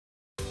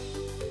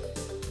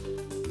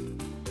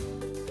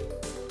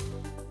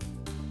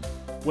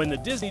When the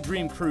Disney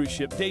Dream cruise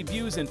ship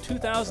debuts in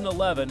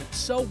 2011,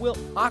 so will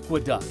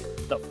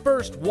Aqueduct, the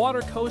first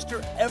water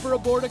coaster ever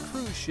aboard a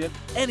cruise ship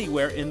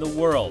anywhere in the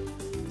world.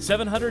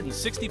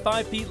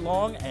 765 feet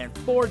long and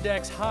 4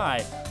 decks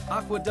high,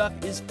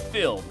 Aqueduct is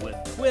filled with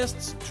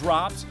twists,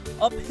 drops,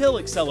 uphill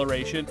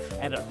acceleration,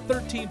 and a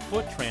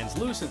 13-foot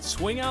translucent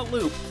swing-out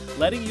loop,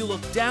 letting you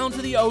look down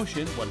to the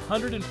ocean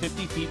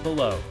 150 feet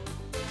below.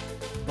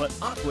 But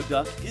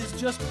Aqueduct is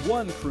just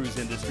one cruise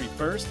industry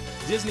first.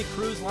 Disney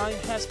Cruise Line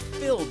has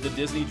filled the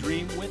Disney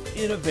Dream with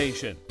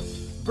innovation.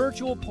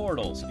 Virtual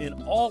portals in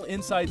all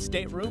inside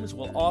staterooms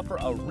will offer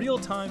a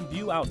real-time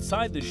view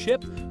outside the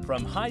ship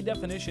from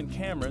high-definition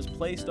cameras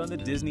placed on the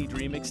Disney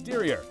Dream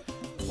exterior.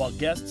 While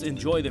guests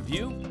enjoy the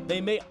view,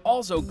 they may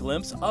also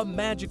glimpse a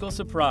magical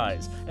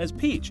surprise as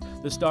Peach,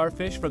 the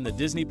starfish from the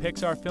Disney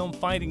Pixar film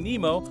Finding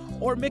Nemo,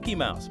 or Mickey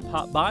Mouse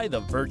pop by the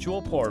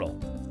virtual portal.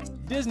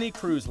 Disney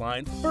Cruise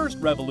Line first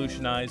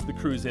revolutionized the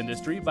cruise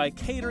industry by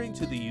catering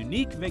to the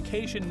unique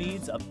vacation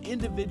needs of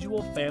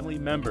individual family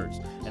members,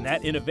 and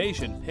that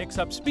innovation picks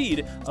up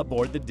speed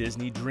aboard the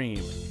Disney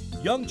Dream.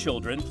 Young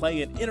children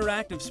play in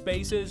interactive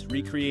spaces,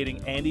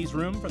 recreating Andy's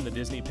room from the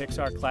Disney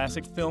Pixar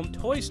classic film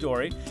Toy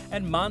Story,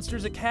 and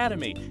Monsters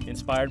Academy,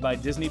 inspired by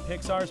Disney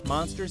Pixar's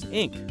Monsters,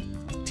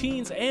 Inc.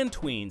 Teens and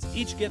tweens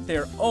each get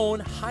their own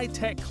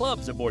high-tech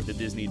clubs aboard the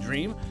Disney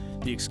Dream.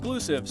 The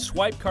exclusive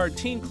Swipe Card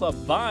Teen Club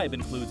vibe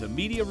includes a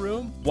media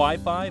room,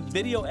 Wi-Fi,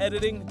 video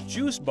editing,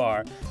 juice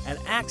bar, and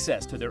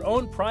access to their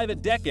own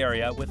private deck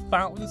area with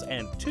fountains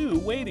and 2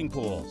 wading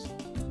pools.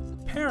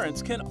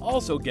 Parents can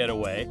also get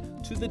away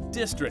to the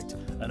District,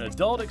 an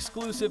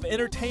adult-exclusive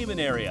entertainment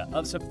area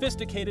of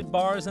sophisticated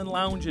bars and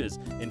lounges,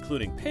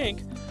 including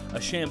Pink, a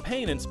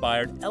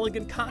champagne-inspired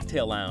elegant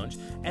cocktail lounge,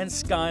 and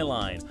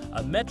Skyline,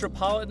 a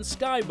metropolitan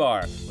sky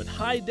bar with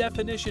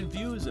high-definition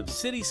views of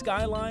city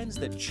skylines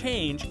that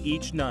change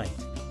each night.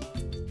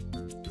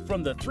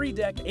 From the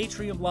 3-deck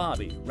atrium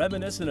lobby,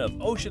 reminiscent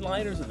of ocean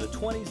liners of the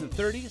 20s and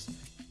 30s,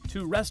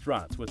 to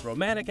restaurants with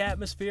romantic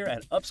atmosphere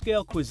and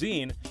upscale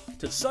cuisine,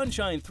 to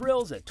sunshine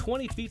thrills at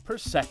 20 feet per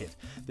second,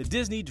 the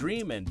Disney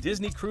Dream and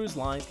Disney Cruise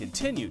Line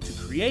continue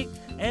to create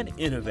and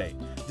innovate,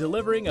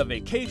 delivering a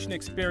vacation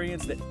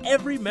experience that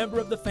every member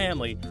of the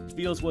family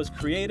feels was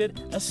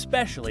created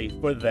especially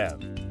for them.